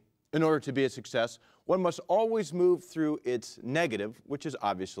Christianity, in order to be a success, one must always move through its negative, which is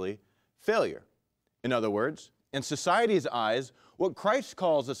obviously failure. In other words, in society's eyes, what Christ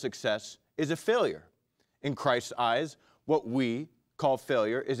calls a success is a failure. In Christ's eyes, what we call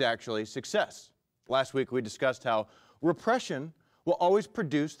failure is actually success. Last week we discussed how repression will always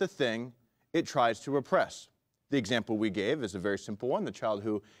produce the thing it tries to repress. The example we gave is a very simple one. The child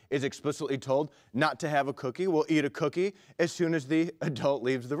who is explicitly told not to have a cookie will eat a cookie as soon as the adult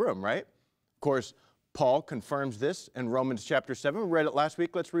leaves the room, right? Of course, Paul confirms this in Romans chapter 7. We read it last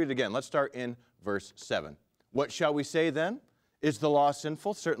week. Let's read it again. Let's start in verse 7. What shall we say then? Is the law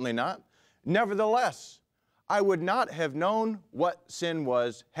sinful? Certainly not. Nevertheless, I would not have known what sin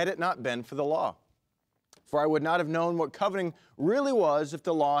was had it not been for the law. For I would not have known what coveting really was if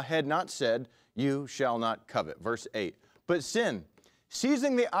the law had not said, you shall not covet. Verse 8. But sin,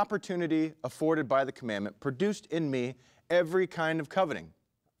 seizing the opportunity afforded by the commandment, produced in me every kind of coveting.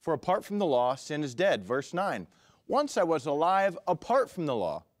 For apart from the law, sin is dead. Verse 9. Once I was alive apart from the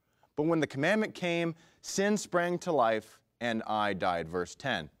law, but when the commandment came, sin sprang to life, and I died. Verse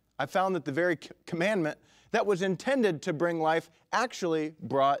 10. I found that the very commandment that was intended to bring life actually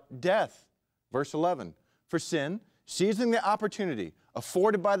brought death. Verse 11. For sin, seizing the opportunity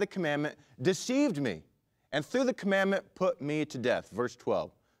afforded by the commandment, deceived me, and through the commandment put me to death. Verse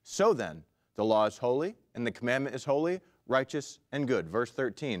 12. So then, the law is holy, and the commandment is holy, righteous, and good. Verse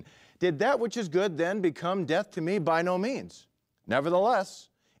 13. Did that which is good then become death to me? By no means. Nevertheless,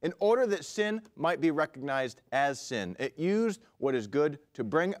 in order that sin might be recognized as sin, it used what is good to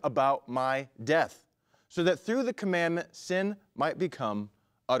bring about my death, so that through the commandment sin might become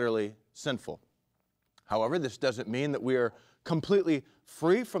utterly sinful. However, this doesn't mean that we are completely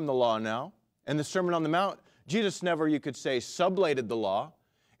free from the law now. In the Sermon on the Mount, Jesus never, you could say, sublated the law.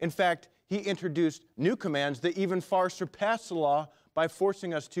 In fact, he introduced new commands that even far surpass the law by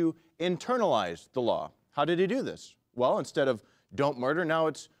forcing us to internalize the law. How did he do this? Well, instead of don't murder, now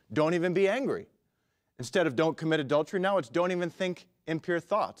it's don't even be angry. Instead of don't commit adultery, now it's don't even think impure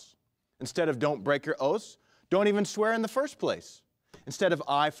thoughts. Instead of don't break your oaths, don't even swear in the first place. Instead of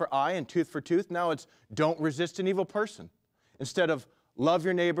eye for eye and tooth for tooth, now it's don't resist an evil person. Instead of love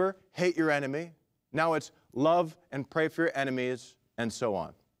your neighbor, hate your enemy, now it's love and pray for your enemies, and so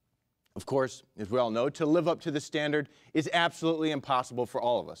on. Of course, as we all know, to live up to this standard is absolutely impossible for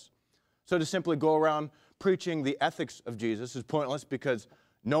all of us. So to simply go around preaching the ethics of Jesus is pointless because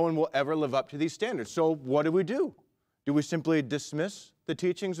no one will ever live up to these standards. So what do? Do we simply dismiss the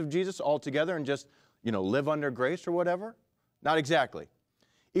teachings of Jesus altogether and just, live under grace or whatever? Not exactly.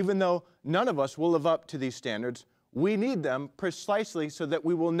 Even though none of us will live up to these standards, we need them precisely so that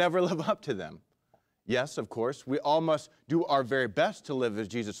we will never live up to them. Yes, of course, we all must do our very best to live as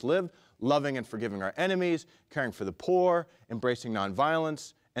Jesus lived, loving and forgiving our enemies, caring for the poor, embracing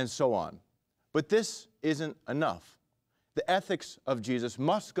nonviolence, and so on. But this isn't enough. The ethics of Jesus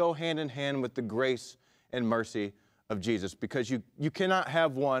must go hand in hand with the grace and mercy of Jesus, because you cannot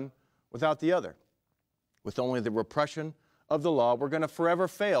have one without the other. With only the repression of the law, we're going to forever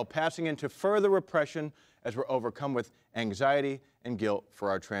fail, passing into further repression as we're overcome with anxiety and guilt for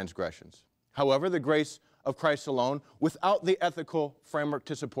our transgressions. However, the grace of Christ alone, without the ethical framework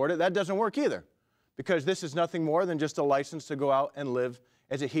to support it, that doesn't work either, because this is nothing more than just a license to go out and live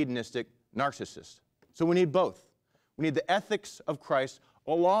as a hedonistic narcissist. So we need both. We need the ethics of Christ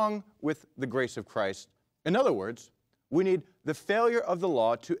along with the grace of Christ. In other words, we need the failure of the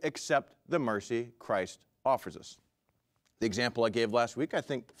law to accept the mercy Christ offers us. The example I gave last week, I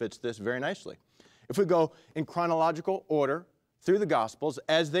think, fits this very nicely. If we go in chronological order through the Gospels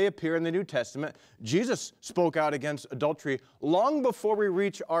as they appear in the New Testament, Jesus spoke out against adultery long before we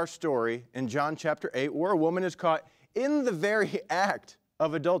reach our story in John chapter 8, where a woman is caught in the very act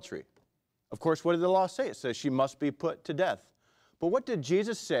of adultery. Of course, what did the law say? It says she must be put to death. But what did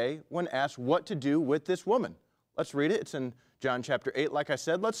Jesus say when asked what to do with this woman? Let's read it. It's in John chapter 8. Like I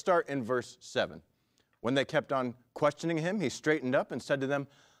said, let's start in verse 7. When they kept on questioning him, he straightened up and said to them,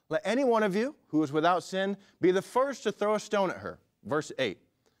 "Let any one of you who is without sin be the first to throw a stone at her." Verse 8.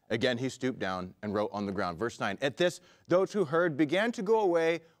 Again, he stooped down and wrote on the ground. Verse 9. At this, those who heard began to go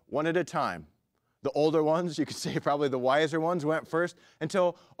away one at a time. The older ones, you could say probably the wiser ones, went first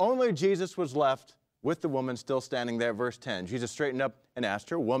until only Jesus was left with the woman still standing there. Verse 10. Jesus straightened up and asked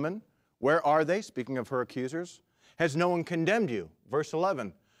her, "Woman, where are they?" Speaking of her accusers. "Has no one condemned you?" Verse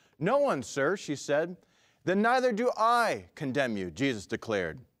 11. "No one, sir," she said. "Then neither do I condemn you," Jesus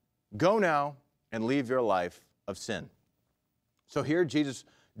declared. "Go now and leave your life of sin." So here Jesus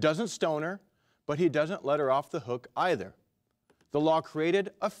doesn't stone her, but he doesn't let her off the hook either. The law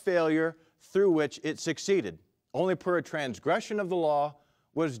created a failure through which it succeeded. Only per a transgression of the law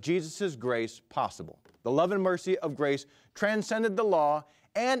was Jesus' grace possible. The love and mercy of grace transcended the law,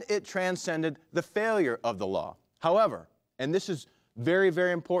 and it transcended the failure of the law. However, and this is very,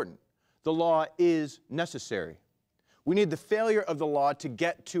 very important, the law is necessary. We need the failure of the law to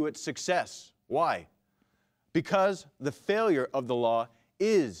get to its success. Why? Because the failure of the law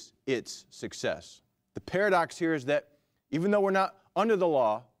is its success. The paradox here is that even though we're not under the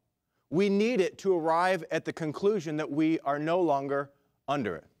law, we need it to arrive at the conclusion that we are no longer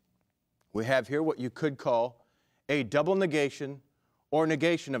under it. We have here what you could call a double negation or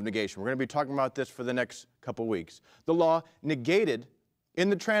negation of negation. We're going to be talking about this for the next couple weeks. The law negated in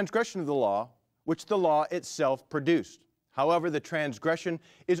the transgression of the law, which the law itself produced. However, the transgression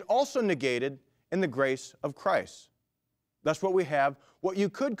is also negated in the grace of Christ. That's what we have, what you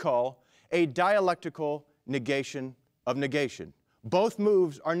could call a dialectical negation of negation. Both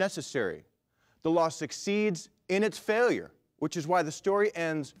moves are necessary. The law succeeds in its failure, which is why the story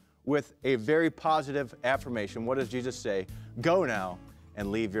ends with a very positive affirmation. What does Jesus say? Go now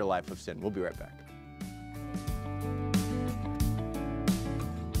and leave your life of sin. We'll be right back.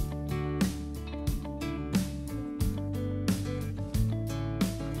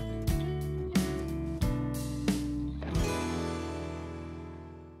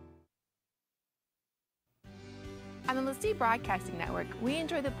 On the LeSee Broadcasting Network, we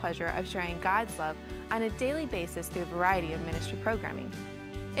enjoy the pleasure of sharing God's love on a daily basis through a variety of ministry programming.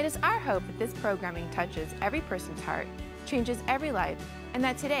 It is our hope that this programming touches every person's heart, changes every life, and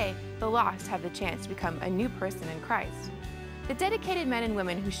that today, the lost have the chance to become a new person in Christ. The dedicated men and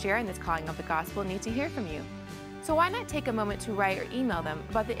women who share in this calling of the gospel need to hear from you. So why not take a moment to write or email them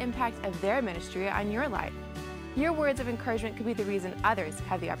about the impact of their ministry on your life? Your words of encouragement could be the reason others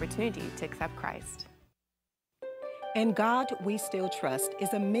have the opportunity to accept Christ. In God We Still Trust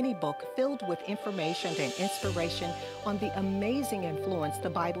is a mini book filled with information and inspiration on the amazing influence the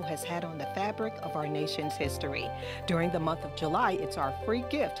Bible has had on the fabric of our nation's history. During the month of July, it's our free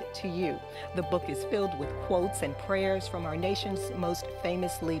gift to you. The book is filled with quotes and prayers from our nation's most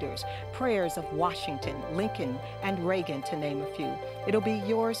famous leaders, prayers of Washington, Lincoln, and Reagan, to name a few. It'll be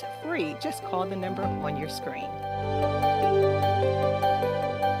yours free. Just call the number on your screen.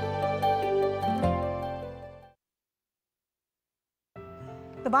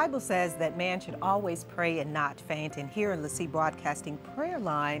 The Bible says that man should always pray and not faint. And here in LaCie Broadcasting Prayer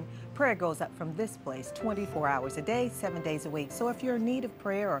Line, prayer goes up from this place 24 hours a day, 7 days a week. So if you're in need of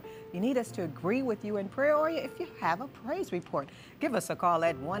prayer, or you need us to agree with you in prayer, or if you have a praise report, give us a call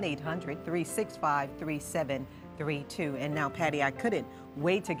at 1-800-365-3732. And now, Patty, I couldn't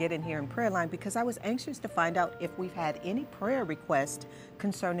wait to get in here in prayer line because I was anxious to find out if we've had any prayer requests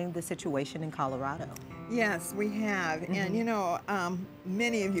concerning the situation in Colorado. Yes, we have. And you know,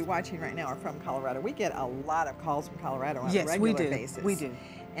 many of you watching right now are from Colorado. We get a lot of calls from Colorado on a regular basis. We do.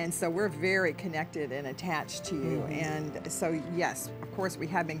 And so we're very connected and attached to you. And so, yes, of course, we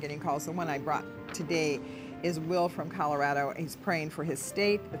have been getting calls. The one I brought today is Will from Colorado. He's praying for his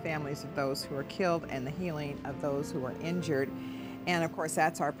state, the families of those who are killed, and the healing of those who are injured. And of course,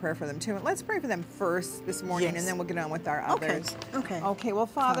 that's our prayer for them too. And let's pray for them first this morning, and then we'll get on with our others. Okay, well,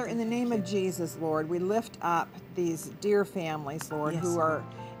 Father, in the name of Jesus, Lord, we lift up these dear families, Lord, who are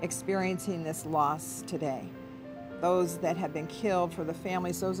experiencing this loss today. Those that have been killed, for the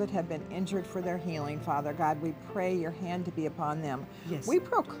families, those that have been injured, for their healing, Father God, we pray your hand to be upon them. We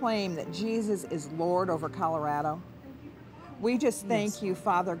proclaim that Jesus is Lord over Colorado. We just thank you,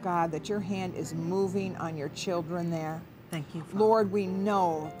 Father God, that your hand is moving on your children there. Thank you, Father. Lord, we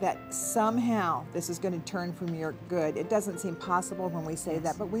know that somehow this is going to turn from your good. It doesn't seem possible when we say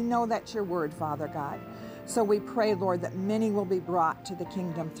that, but we know that's your word, Father God. So we pray, Lord, that many will be brought to the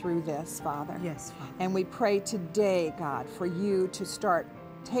kingdom through this, Father. Yes, Father. And we pray today, God, for you to start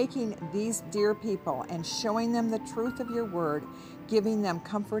taking these dear people and showing them the truth of your word, giving them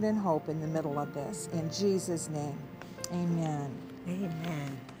comfort and hope in the middle of this. In Jesus' name, amen.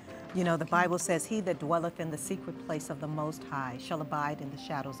 Amen. You know, the Bible says, he that dwelleth in the secret place of the Most High shall abide in the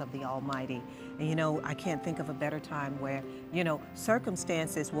shadows of the Almighty. And, you know, I can't think of a better time where, you know,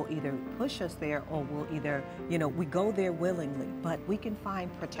 circumstances will either push us there or will either, you know, we go there willingly, but we can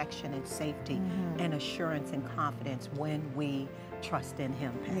find protection and safety and assurance and confidence when we trust in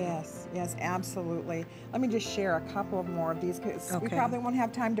him. Yes, yes, absolutely. Let me just share a couple more of these, because we probably won't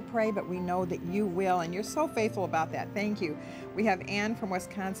have time to pray, but we know that you will, and you're so faithful about that. Thank you. We have Ann from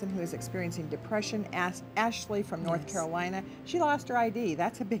Wisconsin who is experiencing depression. Ashley from North Carolina. She lost her ID.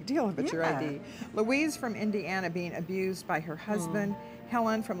 That's a big deal if it's your ID. Louise from Indiana being abused by her husband.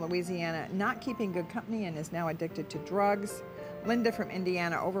 Helen from Louisiana not keeping good company and is now addicted to drugs. Linda from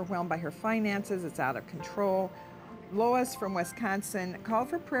Indiana overwhelmed by her finances. It's out of control. Lois from Wisconsin called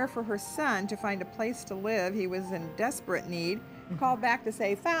for prayer for her son to find a place to live. He was in desperate need. Called back to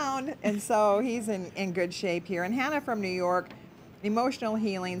say found, and so he's in good shape here. And Hannah from New York, emotional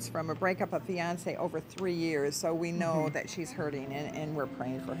healings from a breakup of fiance over 3 years. So we know that she's hurting, and we're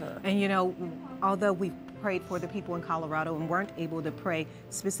praying for her. And you know, although we've prayed for the people in Colorado and weren't able to pray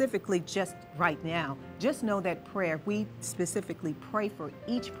specifically just right now, just know that prayer, we specifically pray for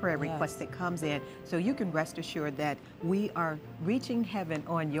each prayer request that comes in, so you can rest assured that we are reaching heaven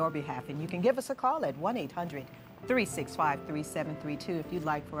on your behalf. And you can give us a call at 1-800-365-3732 if you'd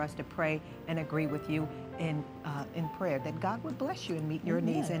like for us to pray and agree with you in prayer, that God would bless you and meet your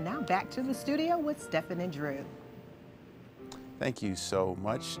needs. And now back to the studio with Stephen and Drew. Thank you so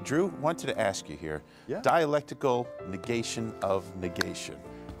much. Drew, wanted to ask you here, dialectical negation of negation.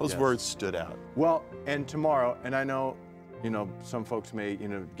 Those words stood out. Well, and tomorrow, and I know, you know, some folks may, you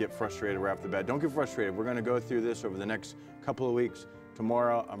know, get frustrated right off the bat. Don't get frustrated. We're going to go through this over the next couple of weeks.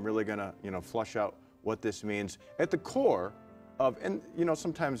 Tomorrow, I'm really going to, you know, flush out what this means. At the core of, and, you know,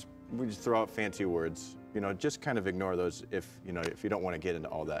 sometimes we just throw out fancy words. You know, just kind of ignore those if, you know, if you don't want to get into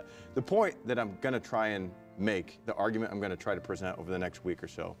all that. The point that I'm going to try and make, the argument I'm going to try to present over the next week or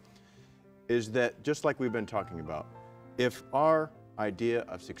so, is that just like we've been talking about, if our idea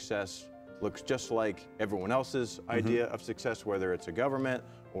of success looks just like everyone else's idea of success, whether it's a government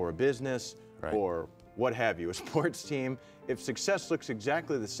or a business or what have you, a sports team, if success looks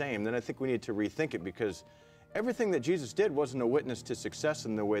exactly the same, then I think we need to rethink it, because everything that Jesus did wasn't a witness to success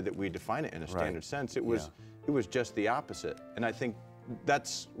in the way that we define it in a standard sense. It was just the opposite. And I think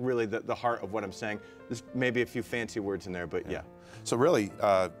that's really the heart of what I'm saying. There's maybe a few fancy words in there, but So really,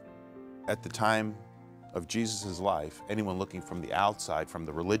 at the time of Jesus' life, anyone looking from the outside, from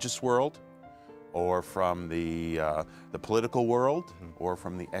the religious world, or from the political world or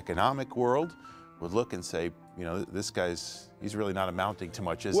from the economic world would look and say, you know, this guy's, he's really not amounting to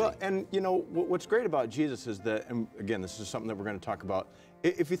much, is he? Well, and you know, what's great about Jesus is that, and again, this is something that we're going to talk about.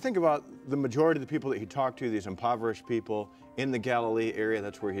 If you think about the majority of the people that he talked to, these impoverished people in the Galilee area,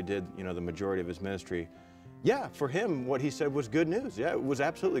 that's where he did, you know, the majority of his ministry. Yeah, for him, what he said was good news. Yeah, it was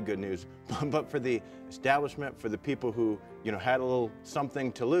absolutely good news. But for the establishment, for the people who, you know, had a little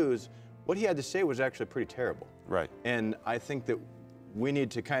something to lose, what he had to say was actually pretty terrible. Right. And I think that we need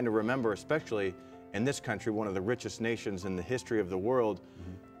to kind of remember, especially in this country, one of the richest nations in the history of the world,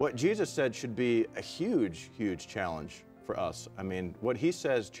 what Jesus said should be a huge, huge challenge for us. I mean, what he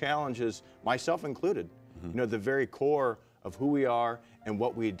says challenges, myself included, you know, the very core of who we are and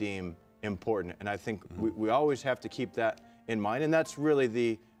what we deem important. And I think we always have to keep that in mind. And that's really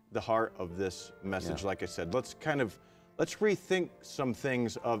the heart of this message. Like I said, let's rethink some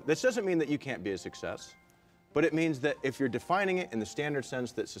things of, this doesn't mean that you can't be a success, but it means that if you're defining it in the standard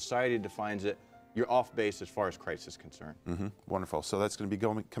sense that society defines it, you're off base as far as Christ is concerned. Wonderful. So that's going to be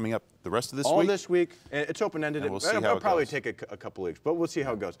coming up the rest of this week? All this week. It's open-ended. We'll see how It'll it probably goes. take a couple weeks, but we'll see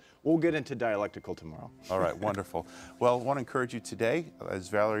how it goes. We'll get into dialectical tomorrow. All right, wonderful. Well, I want to encourage you today, as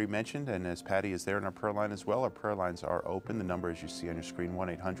Valerie mentioned, and as Patty is there in our prayer line as well, our prayer lines are open. The number, as you see on your screen,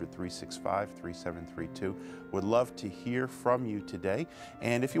 1-800-365-3732. Would love to hear from you today.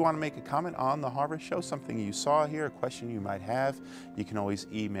 And if you want to make a comment on the Harvest Show, something you saw here, a question you might have, you can always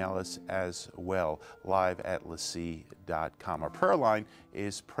email us as well, live@lac.com. Our prayer line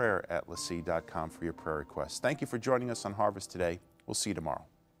is prayer@lac.com for your prayer requests. Thank you for joining us on Harvest today. We'll see you tomorrow.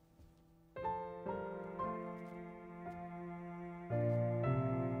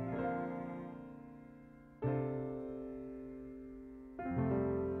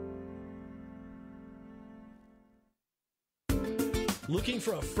 Looking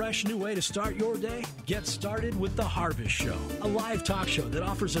for a fresh new way to start your day? Get started with The Harvest Show, a live talk show that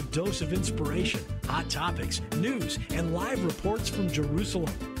offers a dose of inspiration, hot topics, news, and live reports from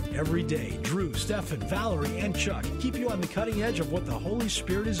Jerusalem. Every day, Drew, Stephen, Valerie, and Chuck keep you on the cutting edge of what the Holy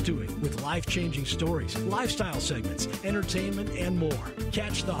Spirit is doing with life-changing stories, lifestyle segments, entertainment, and more.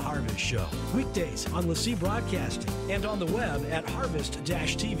 Catch The Harvest Show weekdays on LaC Broadcasting and on the web at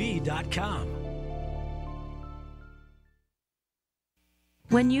harvest-tv.com.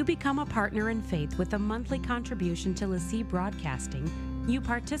 When you become a partner in faith with a monthly contribution to LaC Broadcasting, you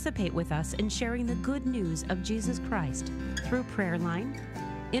participate with us in sharing the good news of Jesus Christ through Prayer Line,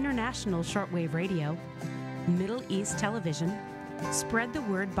 International Shortwave Radio, Middle East Television, Spread the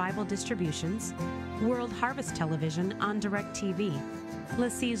Word Bible Distributions, World Harvest Television on DirecTV,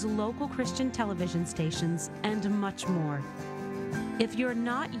 LaC's local Christian television stations, and much more. If you're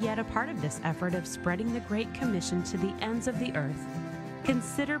not yet a part of this effort of spreading the Great Commission to the ends of the earth,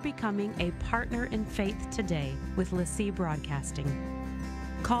 consider becoming a partner in faith today with LaC Broadcasting.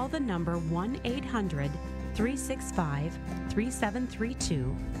 Call the number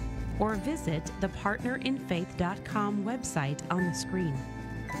 1-800-365-3732 or visit the partnerinfaith.com website on the screen.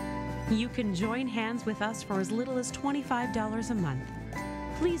 You can join hands with us for as little as $25 a month.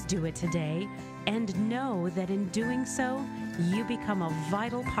 Please do it today and know that in doing so, you become a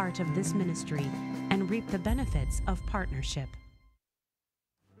vital part of this ministry and reap the benefits of partnership.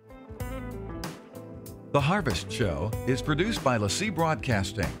 The Harvest Show is produced by LaC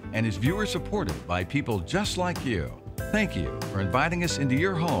Broadcasting and is viewer-supported by people just like you. Thank you for inviting us into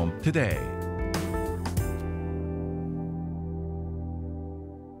your home today.